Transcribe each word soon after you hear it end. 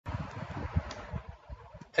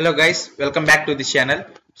Hello guys, welcome back to this channel.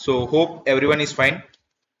 So hope everyone is fine.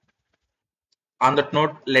 On that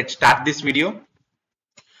note, let's start this video.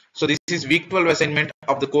 So this is week 12 assignment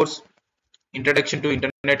of the course Introduction to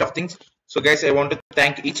Internet of Things. So guys, I want to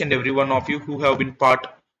thank each and every one of you who have been part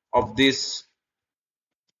of these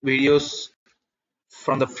videos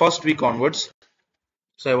from the first week onwards.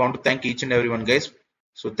 So I want to thank each and everyone guys.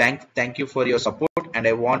 So thank you for your support, and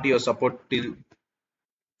I want your support till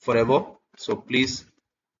forever. So please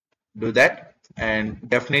do that, and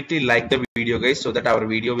definitely like the video guys, so that our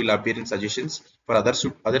video will appear in suggestions for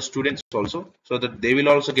other students also, so that they will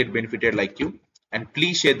also get benefited like you. And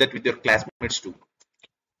please share that with your classmates too.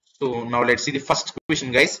 So now let's see the first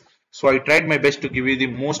question guys. So I tried my best to give you the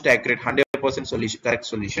most accurate 100% correct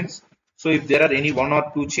solutions. So if there are any one or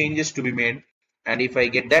two changes to be made, and if I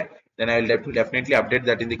get that, then I will definitely update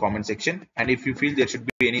that in the comment section. And if you feel there should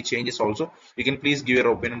be any changes also, you can please give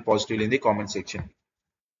your opinion positively in the comment section.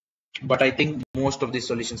 But I think most of these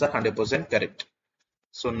solutions are 100% correct.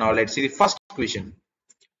 So now let's see the first question.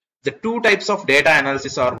 The two types of data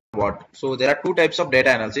analysis are what? So there are two types of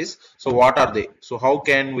data analysis. So what are they? So how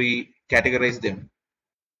can we categorize them?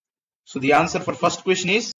 So the answer for first question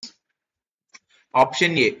is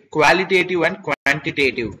option A, qualitative and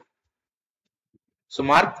quantitative. So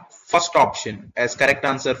mark first option as correct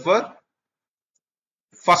answer for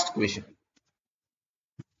first question.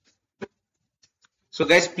 So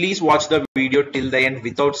guys, please watch the video till the end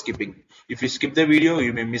without skipping. If you skip the video,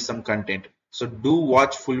 you may miss some content. So do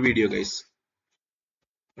watch full video guys.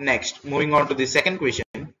 Next, moving on to the second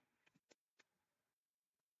question.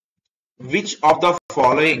 Which of the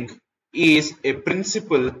following is a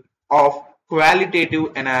principle of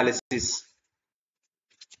qualitative analysis?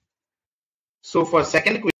 So for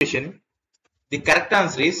second question, the correct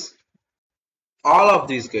answer is all of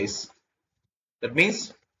these guys. That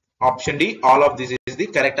means option D, all of this is the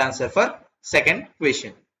correct answer for second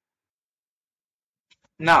question.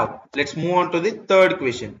 Now let's move on to the third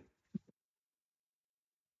question.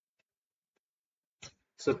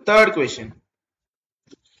 So third question,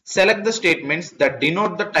 select the statements that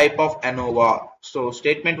denote the type of ANOVA. So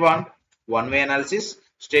statement 1, one-way analysis,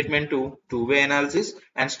 statement 2, two-way analysis,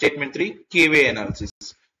 and statement 3, k-way analysis.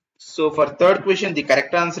 So for third question, the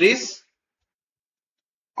correct answer is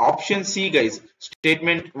option C guys,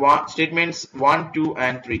 statements 1, 2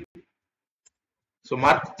 and 3. So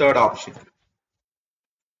mark third option.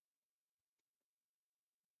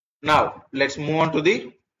 Now let's move on to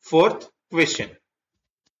the fourth question.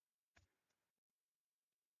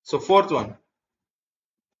 So fourth one,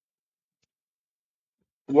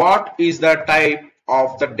 what is the type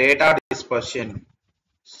of the data dispersion?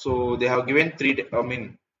 So they have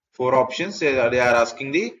given four options. They are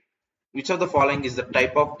asking the which of the following is the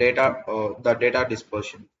type of data, the data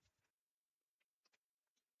dispersion.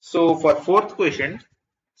 So for fourth question,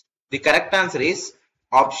 the correct answer is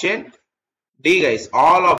option D guys,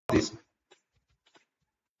 all of this.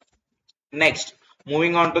 Next,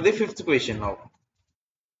 moving on to the fifth question now.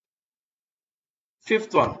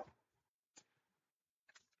 Fifth one.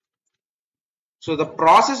 So the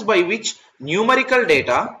process by which numerical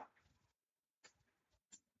data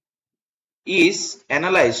is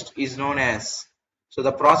analyzed is known as. So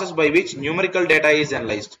the process by which numerical data is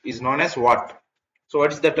analyzed is known as what? So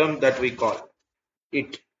what is the term that we call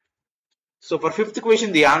it? So for fifth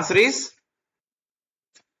question, the answer is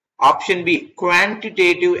option B,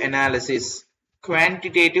 quantitative analysis.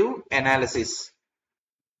 Quantitative analysis.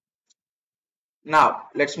 Now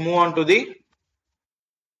let's move on to the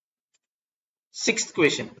sixth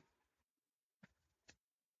question.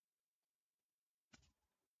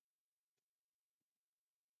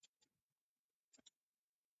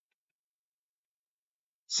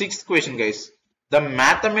 Sixth question guys. The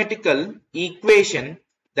mathematical equation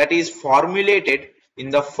that is formulated in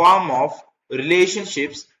the form of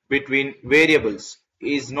relationships between variables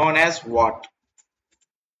is known as what?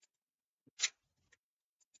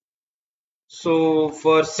 So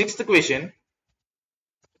for sixth question,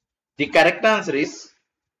 the correct answer is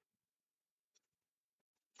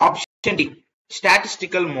option D,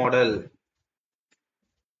 statistical model.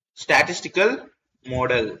 Statistical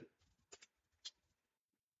model.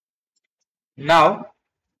 Now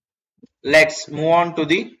let's move on to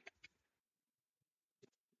the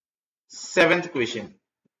seventh question.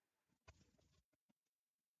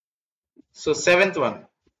 So seventh one.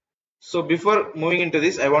 So before moving into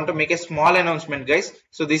this, I want to make a small announcement guys.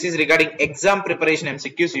 So this is regarding exam preparation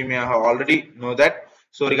MCQs. You may have already know that.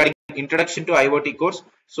 So regarding introduction to IoT course,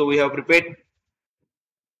 so we have prepared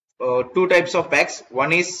two types of packs.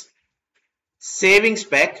 One is savings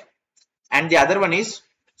pack and the other one is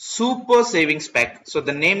super savings pack. So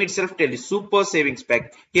the name itself tells you super savings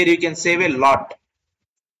pack. Here you can save a lot.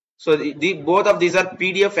 So both of these are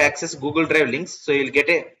PDF access Google Drive links. So you'll get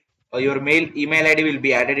a your email ID will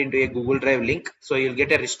be added into a Google Drive link. So you'll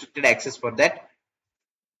get a restricted access for that.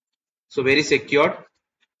 So very secured.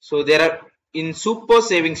 So there are in super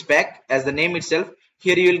savings pack, as the name itself,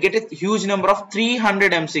 here you will get a huge number of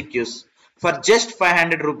 300 MCQs for just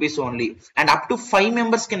 500 rupees only, and up to 5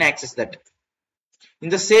 members can access that. In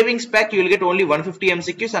the savings pack, you will get only 150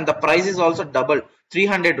 MCQs and the price is also double,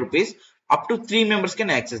 300 rupees. Up to 3 members can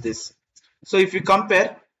access this. So if you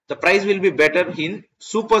compare, the price will be better in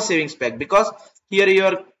super savings pack, because here you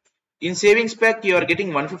are in savings pack you are getting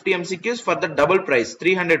 150 MCQs for the double price,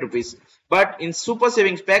 300 rupees. But in super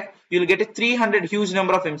savings pack you will get a 300 huge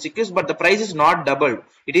number of MCQs, but the price is not doubled.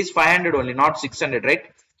 It is 500 only, not 600, right?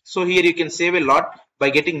 So here you can save a lot by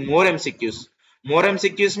getting more MCQs. More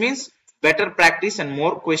MCQs means better practice and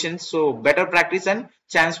more questions. So better practice and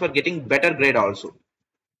chance for getting better grade also.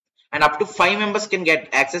 And up to 5 members can get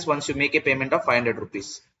access once you make a payment of 500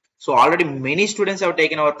 rupees. So already many students have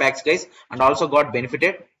taken our packs, guys, and also got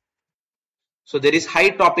benefited. So there is high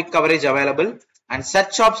topic coverage available, and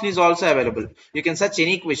search option is also available. You can search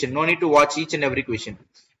any question, no need to watch each and every question.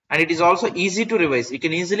 And it is also easy to revise. You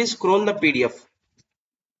can easily scroll the PDF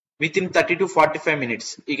within 30 to 45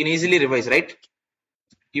 minutes. You can easily revise, right?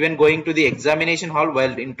 Even going to the examination hall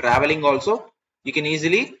while in traveling also, you can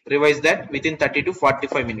easily revise that within 30 to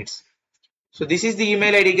 45 minutes. So this is the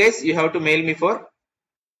email ID, guys, you have to mail me for.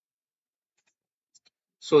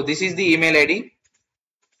 So this is the email ID.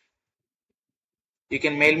 You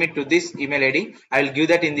can mail me to this email ID. I will give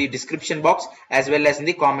that in the description box as well as in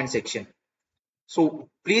the comment section. So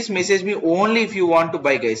please message me only if you want to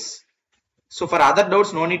buy, guys. So for other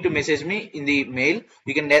doubts, no need to message me in the mail.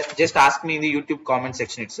 You can just ask me in the YouTube comment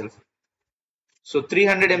section itself. So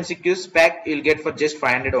 300 MCQs pack you'll get for just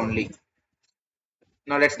 500 only.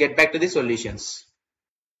 Now let's get back to the solutions.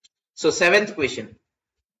 So 7th question.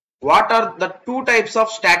 What are the two types of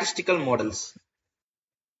statistical models?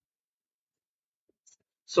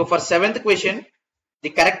 So for 7th question, the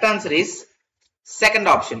correct answer is second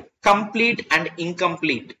option, complete and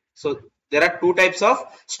incomplete. So there are two types of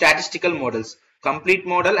statistical models, complete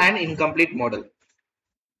model and incomplete model.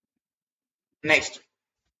 Next,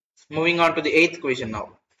 moving on to the 8th question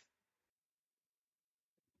now.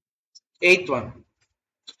 8th one.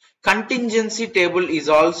 Contingency table is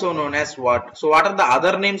also known as what? So what are the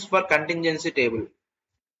other names for contingency table?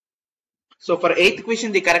 So for 8th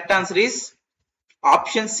question, the correct answer is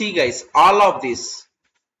option C, guys, all of this.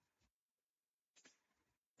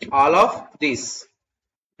 All of this.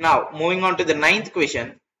 Now moving on to the 9th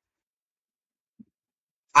question.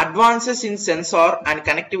 Advances in sensor and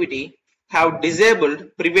connectivity have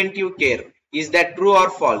disabled preventive care. Is that true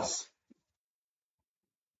or false?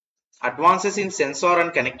 Advances in sensor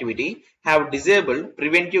and connectivity have disabled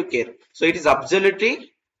preventive care. So it is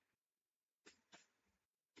absolutely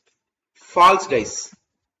false, guys.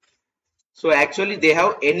 So actually they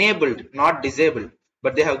have enabled, not disabled,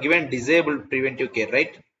 but they have given disabled preventive care,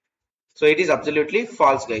 right? So it is absolutely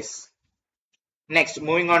false, guys. Next,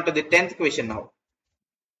 moving on to the 10th question now.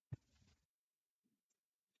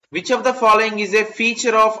 Which of the following is a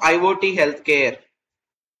feature of IoT healthcare?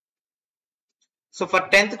 So for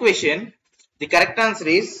 10th question, the correct answer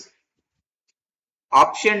is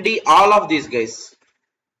option D, all of these, guys.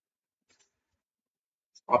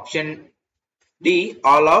 Option D,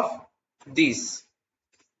 all of these.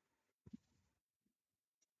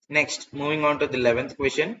 Next, moving on to the 11th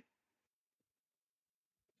question.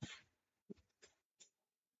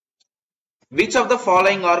 Which of the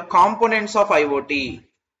following are components of IoT?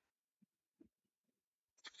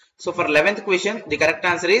 So for 11th question, the correct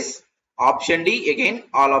answer is option D, again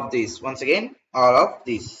all of these. Once again, all of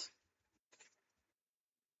these.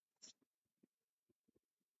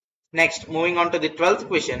 Next, moving on to the 12th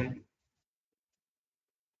question.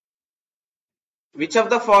 Which of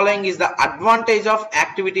the following is the advantage of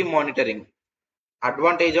activity monitoring?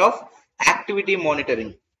 Advantage of activity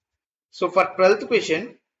monitoring. So for 12th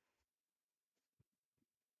question,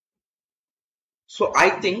 so I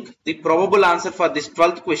think the probable answer for this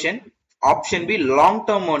 12th question, option B,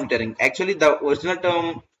 long-term monitoring. Actually, the original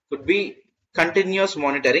term could be continuous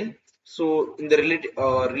monitoring. So in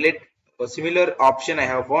the similar option, I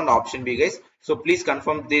have found option B, guys. So please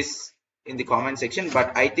confirm this in the comment section.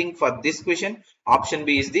 But I think for this question, option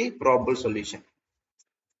B is the probable solution.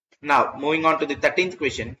 Now moving on to the 13th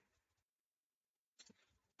question.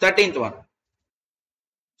 13th one.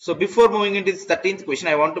 So before moving into this 13th question,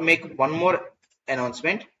 I want to make one more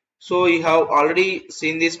announcement. So you have already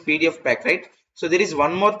seen this PDF pack, right? So there is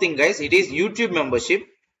one more thing guys, it is YouTube membership.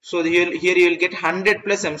 So here you will get 100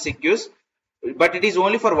 plus MCQs, but it is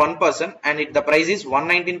only for one person, and the price is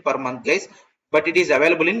 119 per month guys. But it is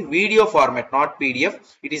available in video format, not PDF.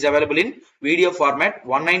 It is available in video format,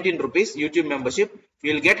 119 rupees YouTube membership.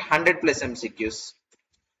 You will get 100 plus MCQs.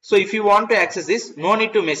 So if you want to access this, no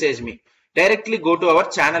need to message me. Directly go to our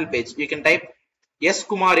channel page. You can type S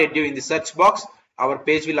Kumar Edu in the search box. Our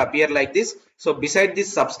page will appear like this. So beside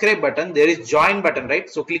this subscribe button, there is join button, right?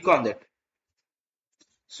 So click on that.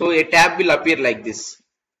 So a tab will appear like this.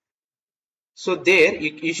 So there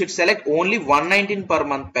you should select only 119 per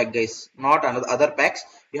month pack guys, not other packs.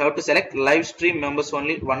 You have to select live stream members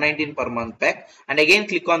only, 119 per month pack, and again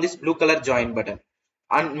click on this blue color join button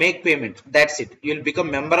and make payment. That's it. You will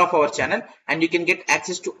become member of our channel and you can get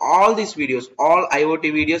access to all these videos, all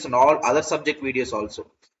IoT videos and all other subject videos also.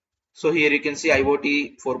 So here you can see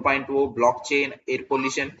IoT 4.0, blockchain, air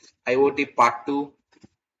pollution, IoT part 2,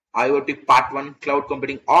 IoT part 1, cloud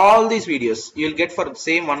computing, all these videos you will get for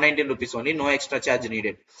same 119 rupees only, no extra charge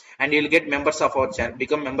needed. And you will get members of our channel,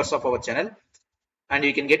 become members of our channel, and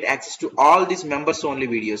you can get access to all these members only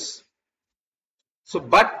videos. So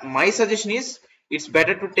but my suggestion is, it's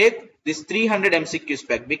better to take this 300 MCQs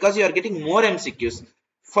pack, because you are getting more MCQs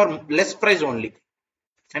for less price only,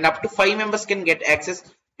 and up to 5 members can get access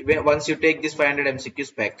once you take this 500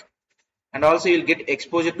 MCQs pack. And also you'll get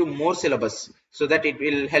exposure to more syllabus, so that it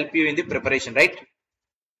will help you in the preparation, right?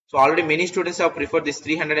 So already many students have preferred this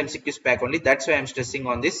 300 MCQs pack only, that's why I'm stressing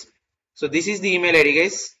on this. So this is the email ID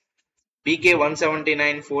guys,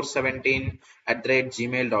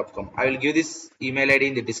 bk179417@gmail.com. I will give this email ID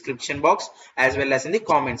in the description box as well as in the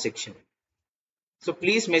comment section. So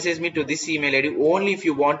please message me to this email ID only if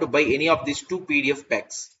you want to buy any of these 2 PDF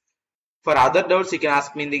packs. For other doubts you can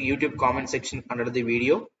ask me in the YouTube comment section under the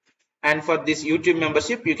video. And for this YouTube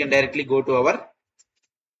membership, you can directly go to our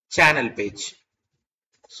channel page.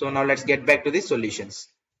 So now let's get back to the solutions.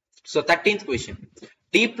 So 13th question.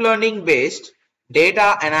 Deep learning based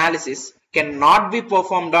data analysis cannot be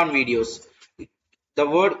performed on videos. The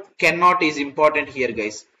word cannot is important here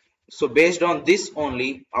guys. So based on this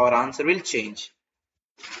only, our answer will change.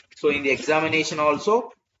 So in the examination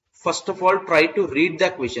also, first of all, try to read the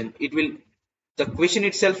question. The question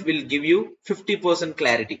itself will give you 50%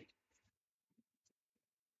 clarity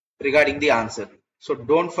regarding the answer. So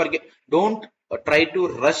don't try to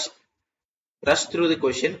rush through the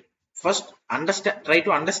question. First try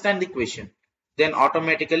to understand the question, then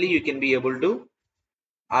automatically you can be able to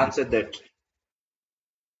answer that.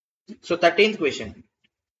 So 13th question.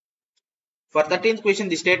 For 13th question,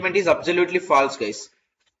 the statement is absolutely false guys.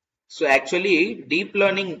 So actually deep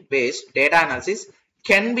learning based data analysis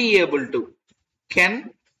can be able to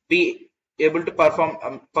perform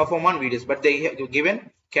on videos, but they have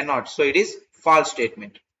given cannot. So it is false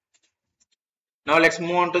statement. Now let's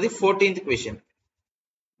move on to the 14th question.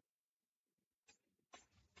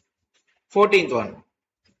 14th one.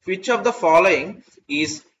 Which of the following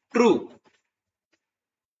is true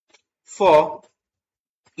for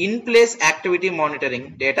in-place activity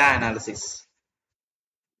monitoring data analysis?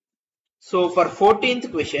 So for 14th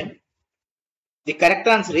question, the correct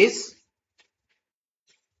answer is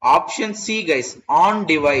option C guys, on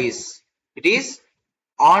device. It is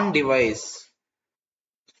on device.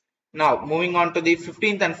 Now moving on to the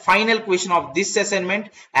 15th and final question of this assignment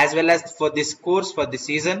as well as for this course for this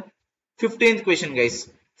season. 15th question guys,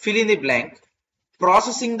 fill in the blank.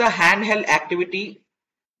 Processing the handheld activity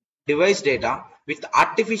device data with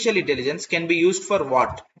artificial intelligence can be used for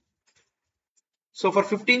what? So for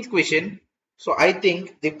 15th question, so I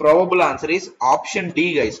think the probable answer is option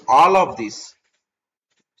D guys, all of these.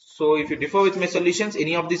 So if you differ with my solutions,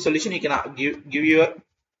 any of these solution, you can give your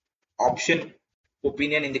option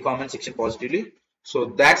opinion in the comment section positively. So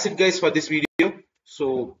that's it guys for this video.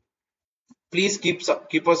 So please keep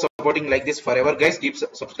us supporting like this forever guys, keep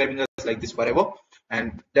subscribing us like this forever,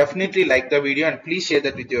 and definitely like the video and please share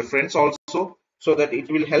that with your friends also, so that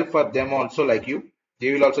it will help for them also like you.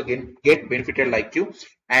 They will also get benefited like you.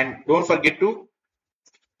 And don't forget to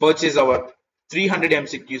purchase our 300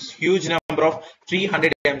 MCQs, huge number of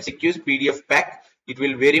 300 MCQs PDF pack. It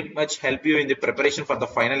will very much help you in the preparation for the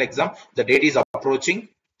final exam. The date is approaching,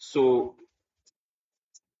 so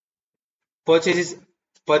purchase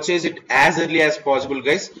it as early as possible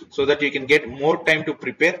guys, so that you can get more time to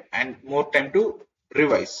prepare and more time to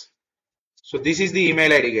revise. So this is the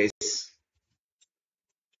email ID guys.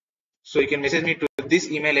 So you can message me to this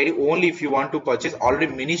email ID only if you want to purchase. Already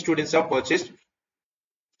many students have purchased,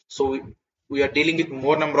 so we are dealing with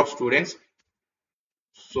more number of students.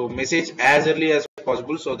 So message as early as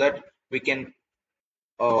possible so that we can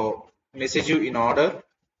message you in order.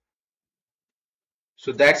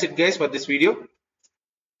 So that's it guys for this video.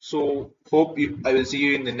 So hope I will see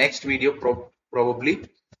you in the next video probably.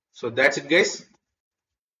 So that's it guys.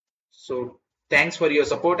 So thanks for your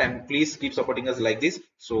support and please keep supporting us like this.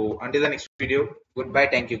 So until the next video, goodbye.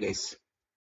 Thank you guys.